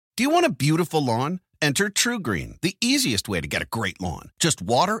Do you want a beautiful lawn? Enter TruGreen, the easiest way to get a great lawn. Just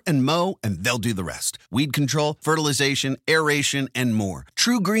water and mow, and they'll do the rest. Weed control, fertilization, aeration, and more.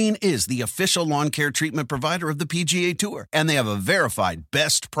 TruGreen is the official lawn care treatment provider of the PGA Tour, and they have a verified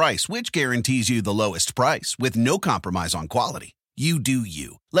best price, which guarantees you the lowest price with no compromise on quality. You do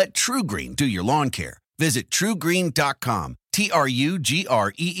you. Let TruGreen do your lawn care. Visit TruGreen.com,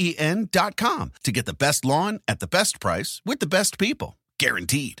 TruGreen.com, to get the best lawn at the best price with the best people.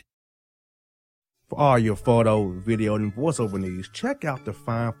 Guaranteed. For all your photo, video, and voiceover needs, check out the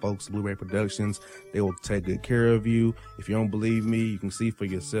fine folks at Blueberry Productions. They will take good care of you. If you don't believe me, you can see for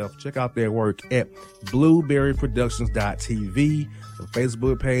yourself. Check out their work at blueberryproductions.tv, the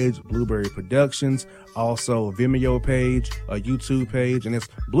Facebook page, Blueberry Productions, also a Vimeo page, a YouTube page, and it's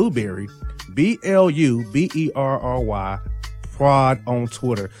Blueberry, BLUBERRY, Prod on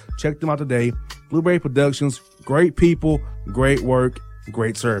Twitter. Check them out today. Blueberry Productions, great people, great work,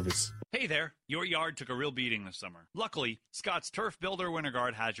 great service. Hey there, your yard took a real beating this summer. Luckily, Scott's Turf Builder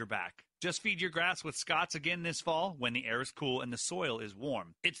WinterGuard has your back. Just feed your grass with Scott's again this fall when the air is cool and the soil is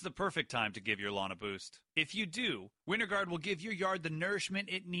warm. It's the perfect time to give your lawn a boost. If you do, WinterGuard will give your yard the nourishment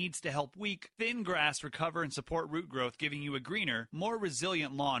it needs to help weak, thin grass recover and support root growth, giving you a greener, more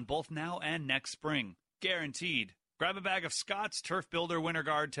resilient lawn both now and next spring. Guaranteed. Grab a bag of Scott's Turf Builder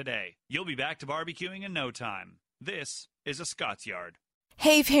WinterGuard today. You'll be back to barbecuing in no time. This is a Scott's Yard.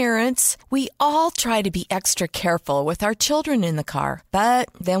 Hey parents, we all try to be extra careful with our children in the car, but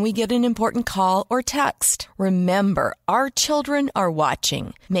then we get an important call or text. Remember, our children are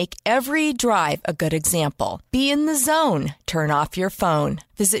watching. Make every drive a good example. Be in the zone. Turn off your phone.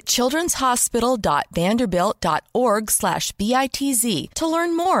 Visit childrenshospital.vanderbilt.org/BITZ to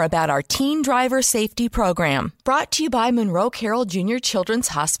learn more about our teen driver safety program. Brought to you by Monroe Carroll Jr. Children's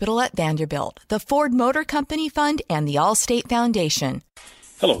Hospital at Vanderbilt, the Ford Motor Company Fund, and the Allstate Foundation.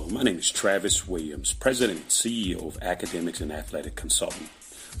 Hello, my name is Travis Williams, President and CEO of Academics and Athletic Consulting,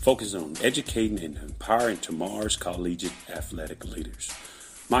 focusing on educating and empowering tomorrow's collegiate athletic leaders.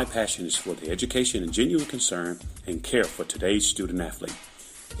 My passion is for the education and genuine concern and care for today's student athlete.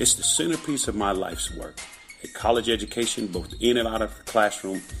 It's the centerpiece of my life's work. A college education, both in and out of the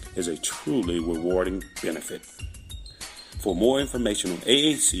classroom, is a truly rewarding benefit. For more information on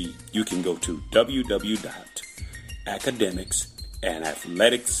AAC, you can go to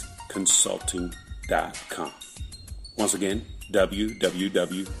www.academicsandathleticsconsulting.com. Once again,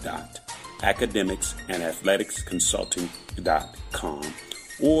 www.academicsandathleticsconsulting.com.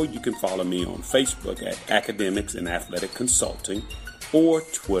 Or you can follow me on Facebook at Academics and Athletic Consulting, or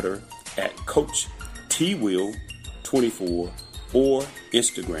Twitter at Coach TWill24, or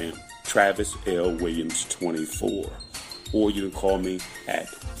Instagram Travis L. Williams 24. Or you can call me at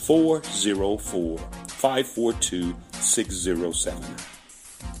 404-542-6079.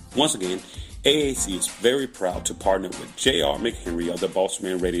 Once again, AAC is very proud to partner with J.R. McHenry of the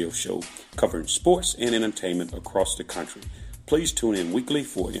Bossman Radio Show, covering sports and entertainment across the country. Please tune in weekly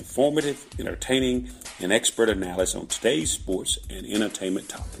for informative, entertaining, and expert analysis on today's sports and entertainment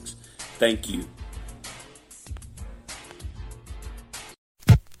topics. Thank you.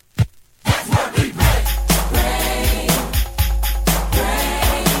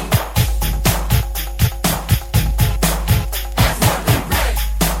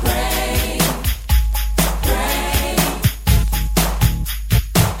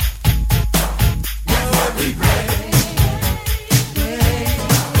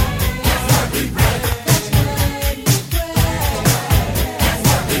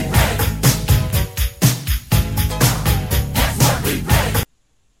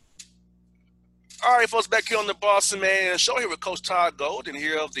 Folks, back here on the Boston Man Show here with Coach Todd Golden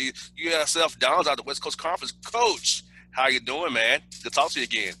here of the USF Downs out of the West Coast Conference. Coach, how you doing, man? Good to talk to you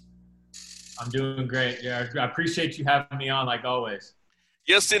again. I'm doing great. Yeah, I appreciate you having me on like always.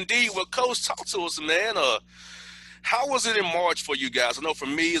 Yes, indeed. Well, Coach, talk to us, man. How was it in March for you guys? I know for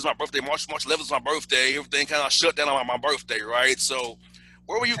me, it's my birthday. March 11th is my birthday. Everything kind of shut down on my birthday, right? So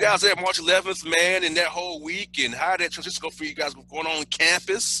where were you guys at March 11th, man, in that whole week? And how did that transition go for you guys going on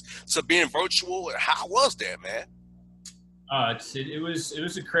campus to being virtual? How was that, man? It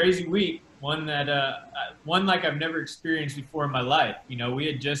was a crazy week, one like I've never experienced before in my life. You know, we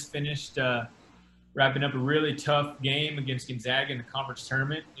had just finished wrapping up a really tough game against Gonzaga in the conference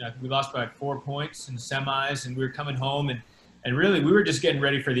tournament. You know, we lost by 4 points in the semis, and we were coming home and really we were just getting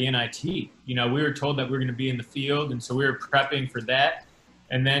ready for the NIT. You know, we were told that we were going to be in the field, and so we were prepping for that.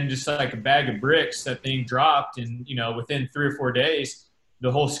 And then just like a bag of bricks, that thing dropped. And, you know, within 3 or 4 days, the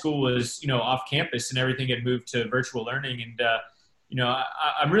whole school was, you know, off campus and everything had moved to virtual learning. And, you know,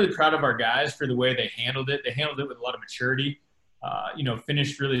 I'm really proud of our guys for the way they handled it. They handled it with a lot of maturity.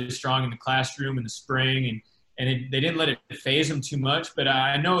 finished really strong in the classroom in the spring, and they didn't let it phase them too much. But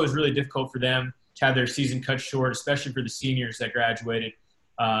I know it was really difficult for them to have their season cut short, especially for the seniors that graduated.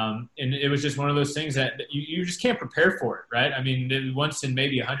 And it was just one of those things that you just can't prepare for it, right? I mean, once in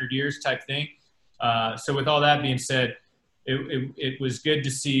maybe 100 years type thing. So with all that being said, it was good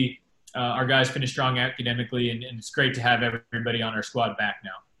to see our guys finish strong academically, and it's great to have everybody on our squad back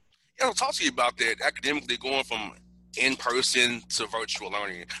now. Yeah, I'll talk to you about that academically, going from in-person to virtual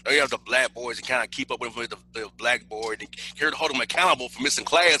learning. You have the black boys and kind of keep up with the blackboard and here to hold them accountable for missing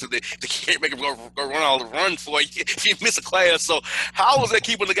class if they can't make them go run all the run for you if you miss a class. So how is that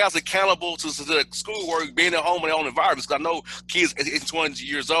keeping the guys accountable to the schoolwork, being at home in their own environments? Because I know kids at 20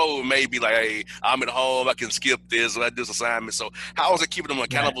 years old may be like, hey, I'm at home, I can skip this or this assignment. So how is it keeping them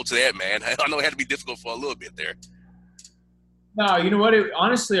accountable to that, man? I know it had to be difficult for a little bit there. No, you know what?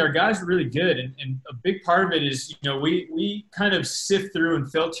 Honestly, our guys were really good. And a big part of it is, we kind of sift through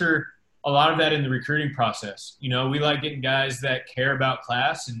and filter a lot of that in the recruiting process. We like getting guys that care about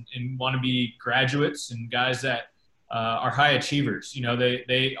class and want to be graduates, and guys that are high achievers.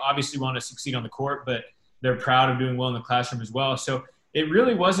 They obviously want to succeed on the court, but they're proud of doing well in the classroom as well. So it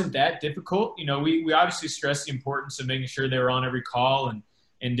really wasn't that difficult. We obviously stressed the importance of making sure they were on every call and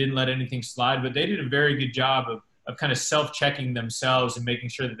didn't let anything slide, but they did a very good job of kind of self-checking themselves and making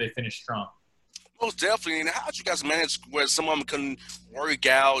sure that they finish strong. Most definitely. And how did you guys manage where some of them couldn't work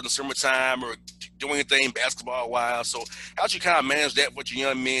out in the summertime or do anything basketball-wise? So how did you kind of manage that with your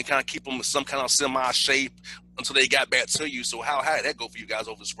young men, kind of keep them in some kind of semi-shape until they got back to you? So how did that go for you guys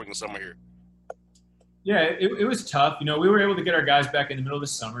over the spring and summer here? Yeah, it was tough. We were able to get our guys back in the middle of the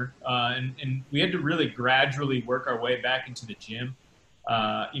summer, and we had to really gradually work our way back into the gym.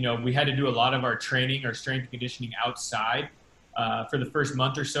 We had to do a lot of our training, our strength and conditioning outside for the first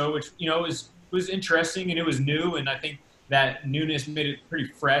month or so, which, was interesting and it was new. And I think that newness made it pretty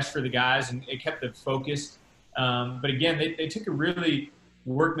fresh for the guys and it kept them focused. But again, they took a really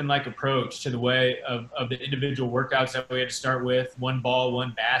workmanlike approach to the way of the individual workouts that we had to start with, one ball,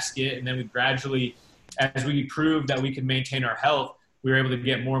 one basket. And then we gradually, as we proved that we could maintain our health, we were able to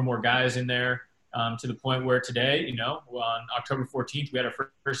get more and more guys in there. To the point where today, on October 14th, we had our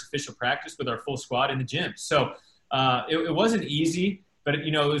first official practice with our full squad in the gym. So it wasn't easy, but,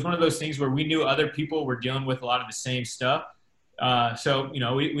 it was one of those things where we knew other people were dealing with a lot of the same stuff. So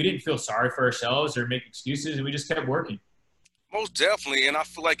we didn't feel sorry for ourselves or make excuses, and we just kept working. Most definitely, and I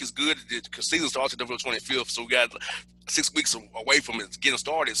feel like it's good because season starts November 25th, so we got 6 weeks away from it getting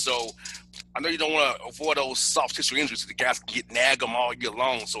started. So I know you don't want to avoid those soft tissue injuries. The guys can nag them all year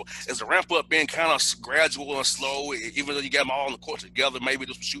long. So is the ramp up being kind of gradual and slow, even though you got them all on the court together, maybe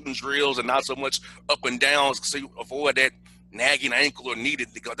just shooting drills and not so much up and down, so you avoid that nagging ankle or knee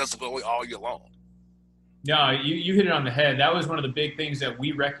that doesn't go away all year long? No, you hit it on the head. That was one of the big things that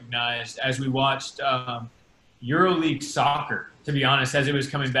we recognized as we watched EuroLeague soccer, to be honest, as it was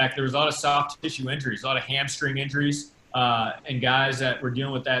coming back. There was a lot of soft tissue injuries, a lot of hamstring injuries, and guys that were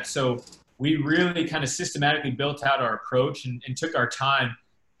dealing with that. So we really kind of systematically built out our approach and took our time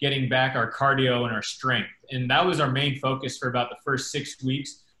getting back our cardio and our strength. And that was our main focus for about the first 6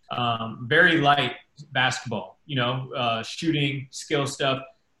 weeks. Very light basketball, shooting, skill stuff,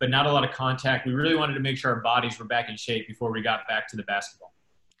 but not a lot of contact. We really wanted to make sure our bodies were back in shape before we got back to the basketball.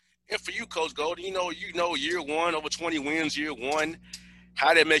 And for you, Coach Golden, year one, over 20 wins, year one.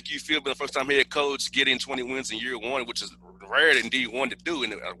 How did it make you feel being the first time head coach getting 20 wins in year one, which is rare indeed one to do,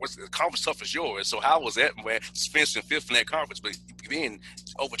 and the conference tough is yours. So how was that, man? Finishing fifth in that conference, but being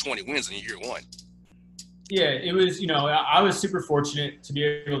over 20 wins in year one? Yeah, it was, I was super fortunate to be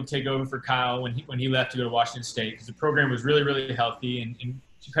able to take over for Kyle when he left to go to Washington State, because the program was really, really healthy, and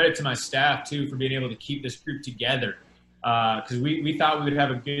credit to my staff too for being able to keep this group together. Because we thought we would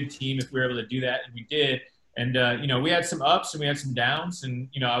have a good team if we were able to do that, and we did. And, we had some ups and we had some downs, and,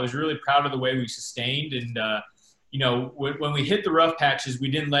 I was really proud of the way we sustained. And, when we hit the rough patches, we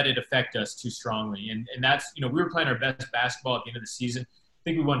didn't let it affect us too strongly. And that's, we were playing our best basketball at the end of the season. I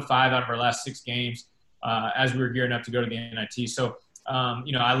think we won 5 out of our last 6 games as we were gearing up to go to the NIT. So,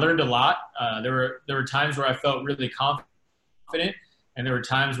 I learned a lot. There were times where I felt really confident, and there were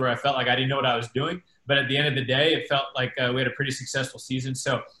times where I felt like I didn't know what I was doing. But at the end of the day, it felt like we had a pretty successful season.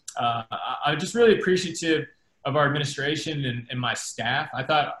 So I'm just really appreciative of our administration and my staff. I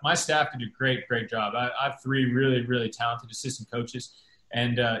thought my staff did a great job. I have 3 really, really talented assistant coaches.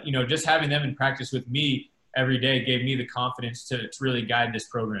 And, just having them in practice with me every day gave me the confidence to really guide this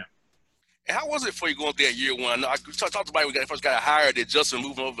program. And how was it for you going through that year one? I talked about when you first got hired, the adjustment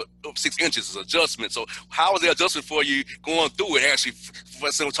moving over 6 inches is adjustment. So how was the adjustment for you going through it? Actually, for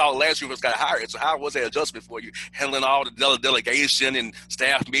we talked last year, when you first got hired. So how was that adjustment for you, handling all the delegation and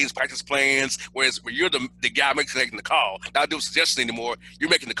staff meetings, practice plans, where you're the guy making the call, not doing suggestions anymore. You're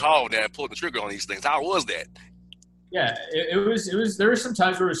making the call now and pulling the trigger on these things. How was that? Yeah, it was. There were some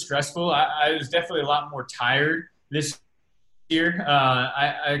times where it was stressful. I was definitely a lot more tired this year.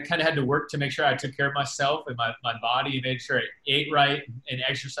 I kind of had to work to make sure I took care of myself and my body, and made sure I ate right and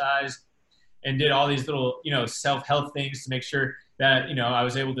exercised and did all these little, self-help things to make sure that, I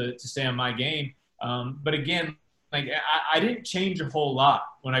was able to stay on my game. But again, like I didn't change a whole lot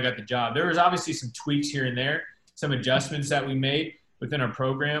when I got the job. There was obviously some tweaks here and there, some adjustments that we made within our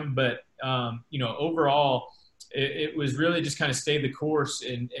program. But, overall, it was really just kind of stay the course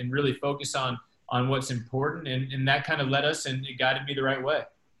and really focus on what's important. And that kind of led us, and it guided me the right way.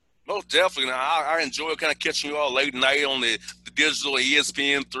 Most definitely. Now, I enjoy kind of catching you all late night on the digital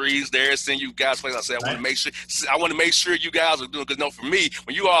ESPN 3s there, seeing you guys play. I said, I want to make sure you guys are doing good. For me,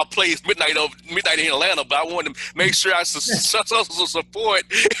 when you all play, it's midnight in Atlanta, but I wanted to make sure I support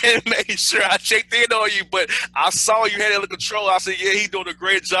and make sure I checked in on you. But I saw you had it under control. I said, yeah, he's doing a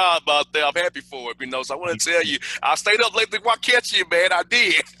great job out there. I'm happy for him, So I want to tell you, I stayed up late to catch you, man. I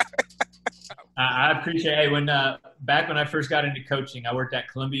did. I appreciate it. When back when I first got into coaching, I worked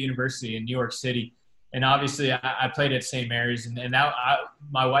at Columbia University in New York City, and obviously I played at St. Mary's, and now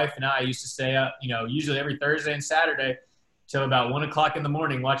my wife and I used to stay up, usually every Thursday and Saturday till about 1 o'clock in the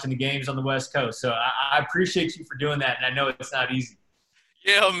morning watching the games on the West Coast. So I appreciate you for doing that, and I know it's not easy.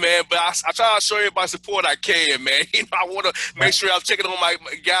 Yeah, man, but I try to show everybody support I can, man. I want to make sure I'm checking on my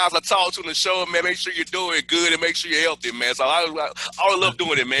guys I talk to in the show, man. Make sure you're doing good and make sure you're healthy, man. So I always love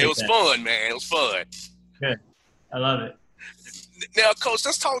doing it, man. It was fun, man. It was fun. Good. I love it. Now, Coach,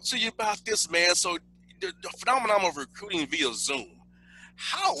 let's talk to you about this, man. So the phenomenon of recruiting via Zoom.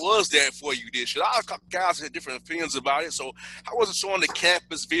 How was that for you this year? Our guys had different opinions about it. So how was it showing the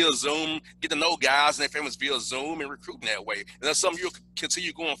campus via Zoom, getting to know guys and their families via Zoom and recruiting that way? And that's something you'll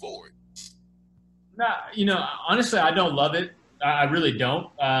continue going forward? Honestly, I don't love it. I really don't.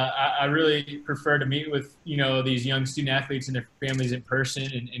 I really prefer to meet with, these young student athletes and their families in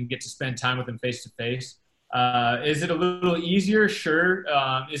person and get to spend time with them face to face. Is it a little easier? Sure.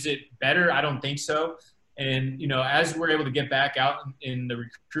 Is it better? I don't think so. And, as we're able to get back out in the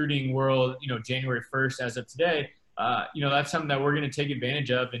recruiting world, January 1st, as of today, that's something that we're going to take advantage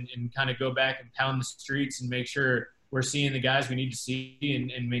of and kind of go back and pound the streets and make sure we're seeing the guys we need to see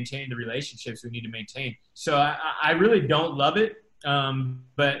and maintaining the relationships we need to maintain. So I really don't love it,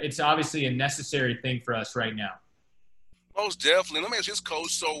 but it's obviously a necessary thing for us right now. Most definitely. Let me ask you this,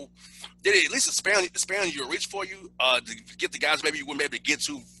 Coach. So did it at least expand your reach for you to get the guys maybe you wouldn't be able to get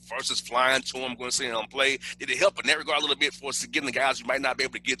to versus flying to them, going to see them play? Did it help in that regard a little bit for us getting the guys you might not be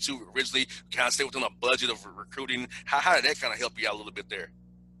able to get to originally, kind of stay within a budget of recruiting? How did that kind of help you out a little bit there?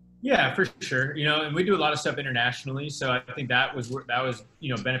 Yeah, for sure. And we do a lot of stuff internationally, so I think that was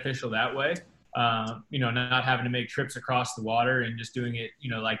beneficial that way. Not having to make trips across the water and just doing it,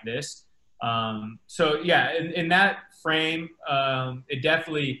 like this. So yeah, in that frame, it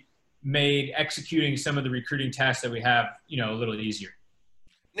definitely made executing some of the recruiting tasks that we have, a little easier.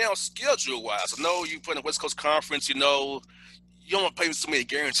 Now, schedule-wise, I know you put in the West Coast Conference, you don't want to play so many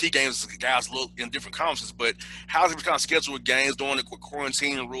guarantee games as guys look in different conferences, but how's it kind of schedule with games during the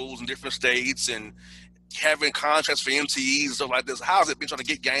quarantine rules in different states and having contracts for MTEs and stuff like this? How's it been trying to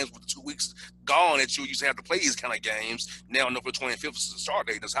get games with 2 weeks gone that you used to have to play these kind of games? Now, November 25th is the start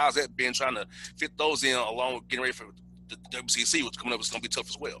date. How's that been trying to fit those in along with getting ready for the WCC, which coming up is going to be tough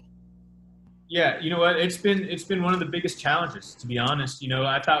as well? Yeah, you know what? It's been one of the biggest challenges, to be honest.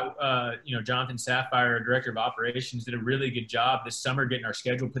 I thought Jonathan Sapphire, our director of operations, did a really good job this summer getting our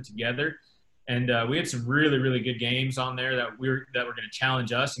schedule put together, and we had some really, really good games on there that were going to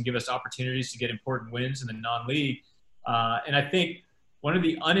challenge us and give us opportunities to get important wins in the non-league. And I think one of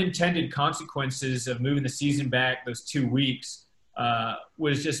the unintended consequences of moving the season back those 2 weeks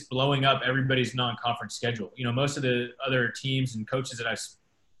was just blowing up everybody's non-conference schedule. Most of the other teams and coaches that I've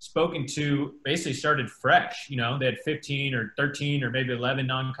spoken to basically started fresh. They had 15 or 13 or maybe 11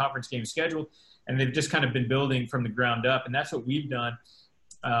 non-conference games scheduled, and they've just kind of been building from the ground up, and that's what we've done.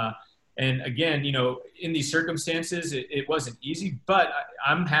 And again, in these circumstances, it wasn't easy, but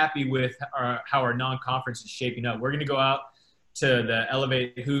I'm happy with how our non-conference is shaping up. We're going to go out to the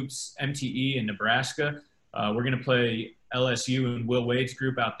Elevate Hoops MTE in Nebraska. We're going to play LSU and Will Wade's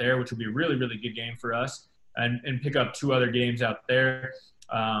group out there, which will be a really, really good game for us, and pick up 2 other games out there.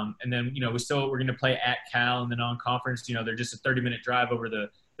 And then, we're going to play at Cal, and then on conference, they're just a 30-minute drive over the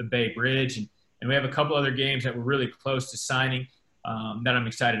Bay Bridge. And we have a couple other games that we're really close to signing that I'm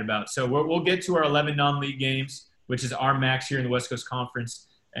excited about. So we'll get to our 11 non-league games, which is our max here in the West Coast Conference.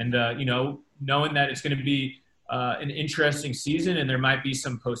 And, knowing that it's going to be an interesting season and there might be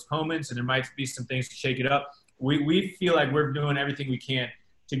some postponements and there might be some things to shake it up, we feel like we're doing everything we can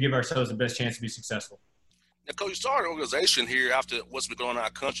to give ourselves the best chance to be successful. Now, Coach, you started an organization here after what's been going on in our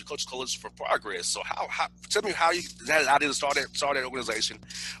country, Coaches Coalition for Progress. So how tell me how you had an idea to start that organization.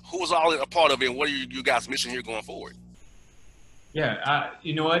 Who was all a part of it, and what are you guys' mission here going forward? Yeah,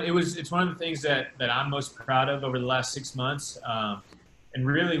 you know what? It's one of the things that I'm most proud of over the last 6 months. And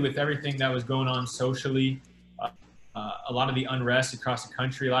really with everything that was going on socially, a lot of the unrest across the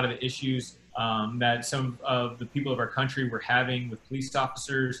country, a lot of the issues that some of the people of our country were having with police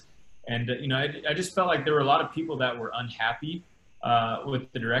officers. And, I just felt like there were a lot of people that were unhappy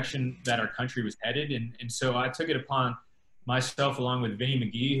with the direction that our country was headed. And so I took it upon myself, along with Vinny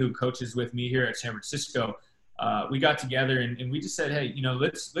McGee, who coaches with me here at San Francisco. We got together and we just said, hey,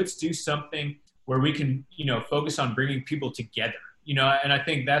 let's do something where we can, focus on bringing people together, and I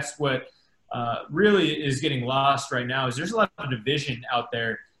think that's what really is getting lost right now is there's a lot of division out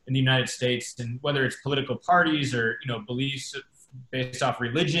there in the United States, and whether it's political parties or, beliefs based off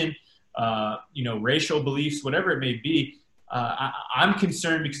religion, racial beliefs, whatever it may be, I'm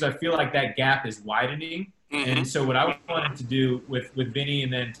concerned because I feel like that gap is widening. Mm-hmm. And so what I wanted to do with Vinny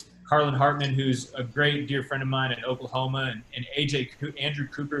and then Carlin Hartman, who's a great dear friend of mine in Oklahoma, and Andrew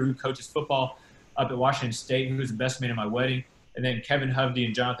Cooper, who coaches football up at Washington State, who was the best man at my wedding, and then Kevin Hovde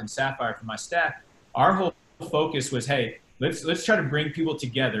and Jonathan Sapphire from my staff. Our whole focus was, hey, let's try to bring people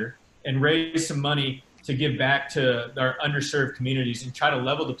together and raise some money to give back to our underserved communities and try to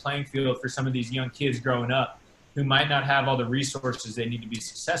level the playing field for some of these young kids growing up who might not have all the resources they need to be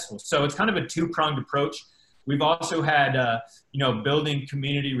successful. So it's kind of a two-pronged approach. We've also had, building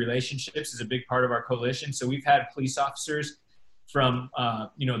community relationships is a big part of our coalition. So we've had police officers from,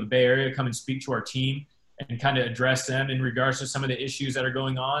 the Bay Area come and speak to our team and kind of address them in regards to some of the issues that are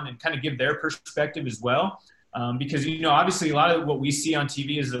going on and kind of give their perspective as well. Because, obviously a lot of what we see on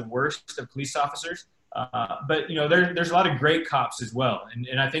TV is the worst of police officers. But there's a lot of great cops as well.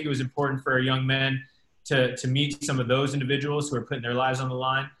 And I think it was important for our young men to meet some of those individuals who are putting their lives on the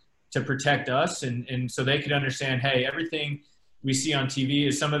line to protect us. And so they could understand, hey, everything we see on TV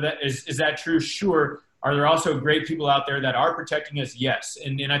is some of that. Is that true? Sure. Are there also great people out there that are protecting us? Yes.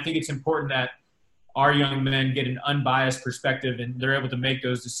 And I think it's important that our young men get an unbiased perspective and they're able to make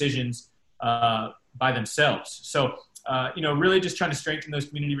those decisions by themselves. So, really just trying to strengthen those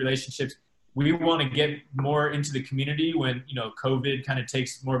community relationships. We want to get more into the community when, COVID kind of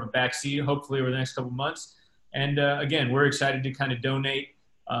takes more of a backseat, hopefully over the next couple of months. And again, we're excited to kind of donate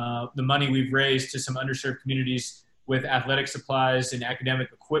the money we've raised to some underserved communities with athletic supplies and academic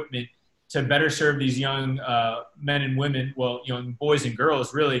equipment to better serve these young men and women, young boys and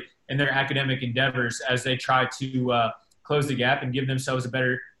girls really, in their academic endeavors as they try to close the gap and give themselves a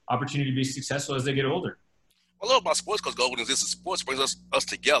better opportunity to be successful as they get older. What I love about sports, Coach Golden, is this: sports brings us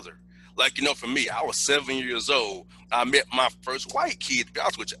together. Like, for me, I was 7 years old. I met my first white kid, to be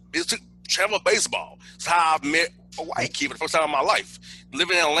honest with you. It's travel baseball. It's how I met a white kid for the first time in my life.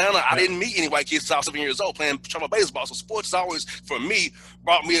 Living in Atlanta, I didn't meet any white kids until I was 7 years old playing travel baseball. So sports has always, for me,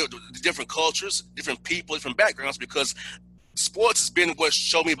 brought me different cultures, different people, different backgrounds, because sports has been what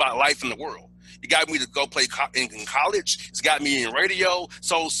showed me about life in the world. It got me to go play in college. It's got me in radio.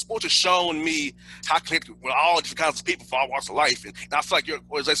 So sports has shown me how to connect with all different kinds of people from all walks of life. And I feel like your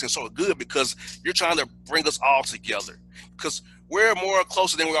organization is so good because you're trying to bring us all together. Because we're more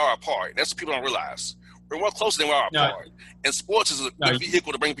closer than we are apart. That's what people don't realize. We're more closer than we are apart. And sports is a good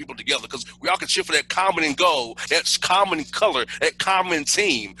vehicle to bring people together because we all can cheer for that common goal, that common color, that common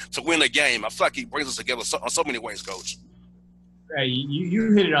team to win a game. I feel like he brings us together on so many ways, Coach. Hey,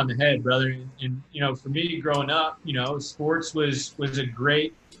 you hit it on the head, brother. And for me growing up, sports was a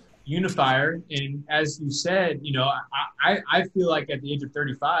great unifier. And as you said, I feel like at the age of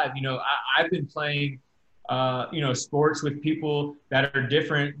 35, I've been playing, sports with people that are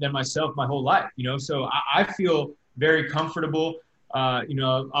different than myself my whole life, so I feel very comfortable. I've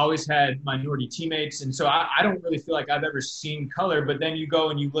always had minority teammates. And so I don't really feel like I've ever seen color, but then you go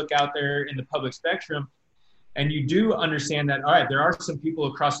and you look out there in the public spectrum and you do understand that, all right, there are some people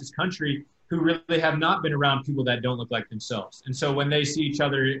across this country who really have not been around people that don't look like themselves. And so when they see each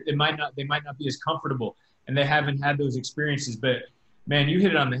other, they might not be as comfortable and they haven't had those experiences. But man, you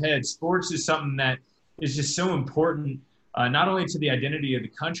hit it on the head. Sports is something that is just so important, not only to the identity of the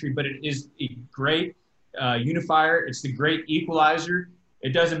country, but it is a great unifier. It's the great equalizer.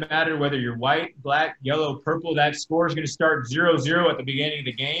 It doesn't matter whether you're white, black, yellow, purple. That score is going to start 0-0 at the beginning of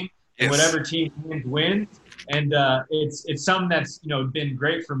the game, and whatever team wins. And it's something that's been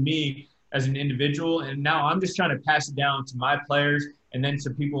great for me as an individual, and now I'm just trying to pass it down to my players and then to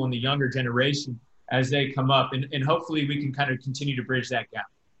people in the younger generation as they come up, and hopefully we can kind of continue to bridge that gap.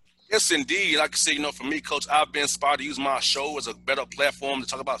 Yes, indeed. Like I said, for me, Coach, I've been inspired to use my show as a better platform to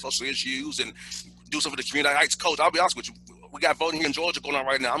talk about social issues and do something for the community. Coach, I'll be honest with you. We got voting here in Georgia going on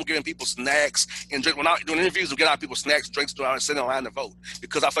right now. I'm giving people snacks and drink. When I'm doing interviews, I'm getting out people snacks, drinks, sitting in line to vote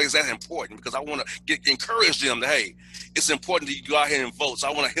because I think that's important because I want to encourage them that, hey, it's important that you go out here and vote. So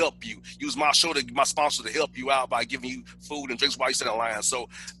I want to help you. Use my show, my sponsor, to help you out by giving you food and drinks while you sit in line. So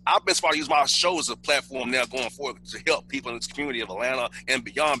I've been inspired to use my show as a platform now going forward to help people in this community of Atlanta and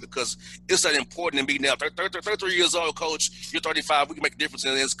beyond because it's that important to me now. 33 years old, Coach, you're 35. We can make a difference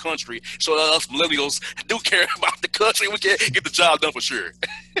in this country. So us millennials do care about the country. We can get the job done for sure.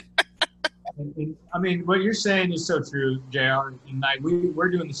 I mean, what you're saying is so true, JR. And we're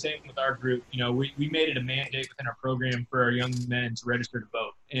doing the same with our group. We made it a mandate within our program for our young men to register to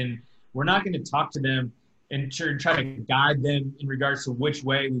vote. And we're not going to talk to them and try to guide them in regards to which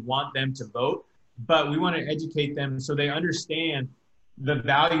way we want them to vote. But we want to educate them so they understand the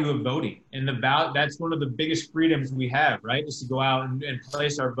value of voting. And that's one of the biggest freedoms we have, right? Is to go out and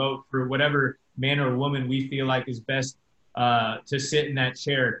place our vote for whatever man or woman we feel like is best to sit in that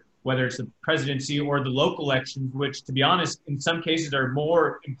chair, whether it's the presidency or the local elections, which, to be honest, in some cases are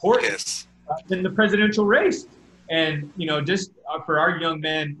more important than the presidential race. And, just for our young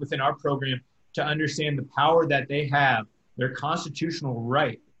men within our program to understand the power that they have, their constitutional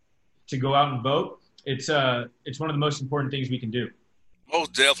right to go out and vote, it's one of the most important things we can do.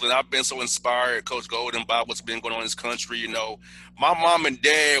 Most definitely. I've been so inspired, Coach Golden, by what's been going on in this country. My mom and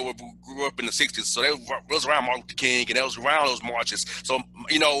dad grew up in the 60s, so they was around Martin Luther King, and they was around those marches. So,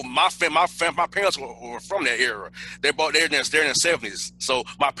 my parents were from that era. They're in their 70s. So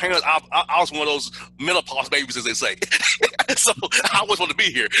my parents, I was one of those menopause babies, as they say. So I always want to be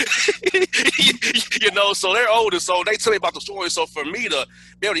here. So they're older, so they tell me about the story. So for me to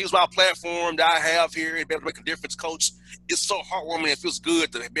be able to use my platform that I have here and be able to make a difference, Coach, it's so heartwarming. It feels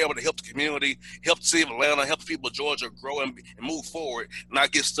good to be able to help the community, help the city of Atlanta, help the people of Georgia grow and move forward,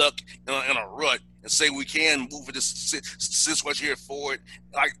 not get stuck in a rut, and say we can move this situation here forward.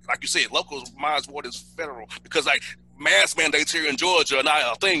 Like you said, local might as well as federal, because mask mandates here in Georgia are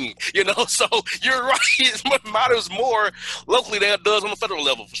not a thing, So you're right. It matters more locally than it does on the federal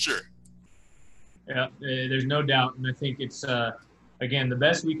level, for sure. Yeah, there's no doubt, and I think it's again, the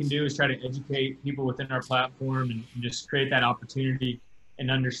best we can do is try to educate people within our platform and just create that opportunity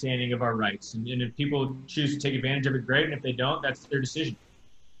and understanding of our rights. And if people choose to take advantage of it, great. And if they don't, that's their decision.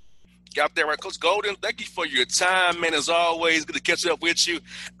 Got that right. Coach Golden, thank you for your time, man. As always, good to catch up with you.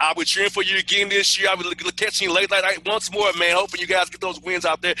 I'll be cheering for you again this year. I'll be catching you late night once more, man. Hoping you guys get those wins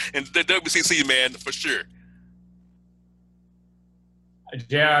out there in the WCC, man, for sure.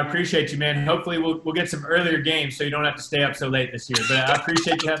 Yeah, I appreciate you, man. Hopefully we'll get some earlier games so you don't have to stay up so late this year. But I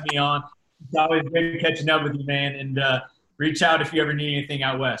appreciate you having me on. It's always great catching up with you, man. And reach out if you ever need anything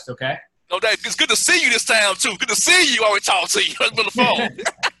out west, okay? No, Dad, it's good to see you this time, too. Good to see you. I always talk to you on the phone.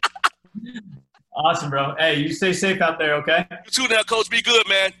 Awesome, bro. Hey, you stay safe out there, okay? You too now, Coach. Be good,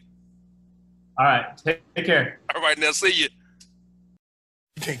 man. All right. Take care. All right, now. See you.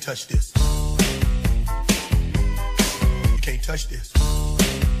 You can't touch this. You can't touch this.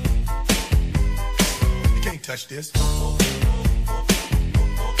 You can't touch this. You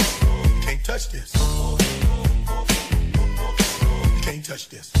can't touch this. You can't touch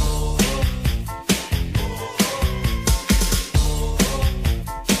this.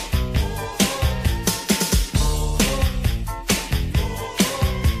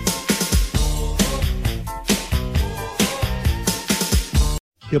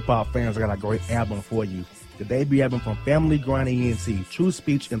 Hip hop fans, I got a great album for you. The debut album from Family Grind ENT, True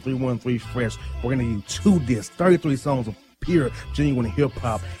Speech and 313 Fresh. We're going to do 2 discs, 33 songs of pure, genuine hip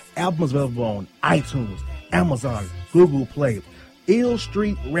hop. Albums available on iTunes, Amazon, Google Play,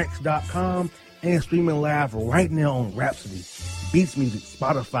 illstreetrex.com, and streaming live right now on Rhapsody, Beats Music,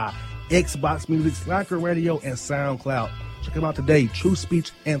 Spotify, Xbox Music, Slacker Radio, and SoundCloud. Check them out today. True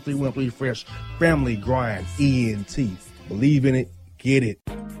Speech and 313 Fresh. Family Grind ENT. Believe in it. Get it.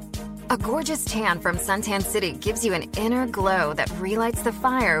 A gorgeous tan from Suntan City gives you an inner glow that relights the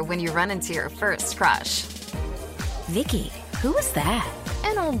fire when you run into your first crush. Vicky, who was that?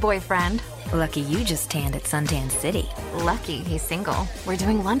 An old boyfriend. Lucky you just tanned at Suntan City. Lucky he's single. We're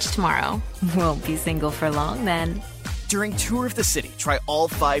doing lunch tomorrow. Won't be single for long then. During Tour of the City, try all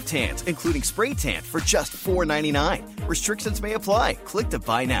 5 tans, including spray tan, for just $4.99. Restrictions may apply. Click to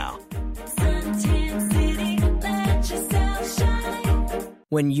buy now.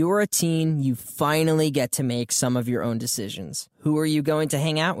 When you're a teen, you finally get to make some of your own decisions. Who are you going to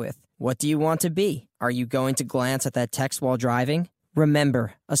hang out with? What do you want to be? Are you going to glance at that text while driving?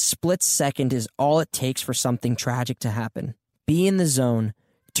 Remember, a split second is all it takes for something tragic to happen. Be in the zone.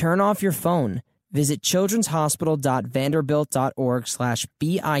 Turn off your phone. Visit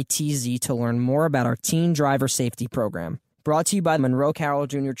childrenshospital.vanderbilt.org/BITZ to learn more about our teen driver safety program. Brought to you by Monroe Carroll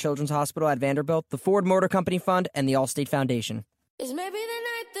Jr. Children's Hospital at Vanderbilt, the Ford Motor Company Fund, and the Allstate Foundation. It's maybe the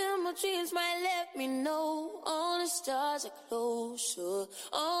night that my dreams might let me know. All the stars are closer.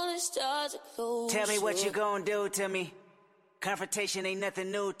 All the stars are closer. Tell me what you gonna do to me. Confrontation ain't nothing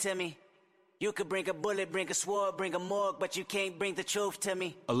new to me. You could bring a bullet, bring a sword, bring a morgue, but you can't bring the truth to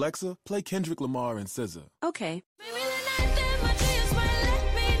me. Alexa, play Kendrick Lamar and SZA. Okay. Maybe the night that my dreams might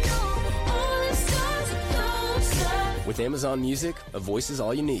let me know. All the stars are closer. With Amazon Music, a voice is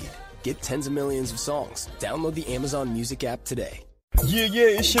all you need. Get tens of millions of songs. Download the Amazon Music app today. Yeah,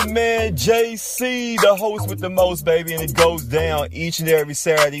 it's your man JC, the host with the most, baby, and it goes down each and every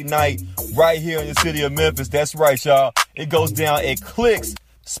Saturday night right here in the city of Memphis. That's right, y'all. It goes down at Clicks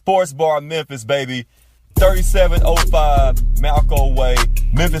Sports Bar Memphis, baby. 3705 Malco Way,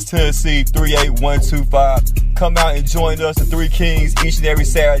 Memphis, Tennessee, 38125. Come out and join us, the Three Kings, each and every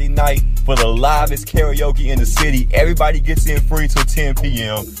Saturday night for the livest karaoke in the city. Everybody gets in free till 10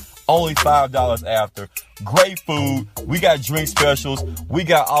 p.m. Only $5 after. Great food. We got drink specials. We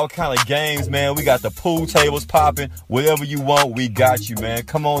got all kind of games, man. We got the pool tables popping. Whatever you want, we got you, man.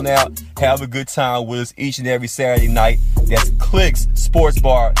 Come on out. Have a good time with us each and every Saturday night. That's Clicks Sports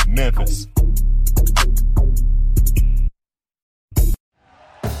Bar, Memphis.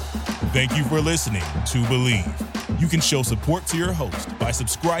 Thank you for listening to Believe. You can show support to your host by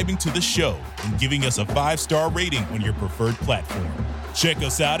subscribing to the show and giving us a 5-star rating on your preferred platform. Check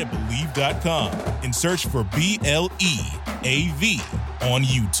us out at Believe.com and search for BLEAV on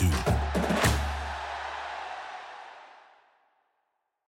YouTube.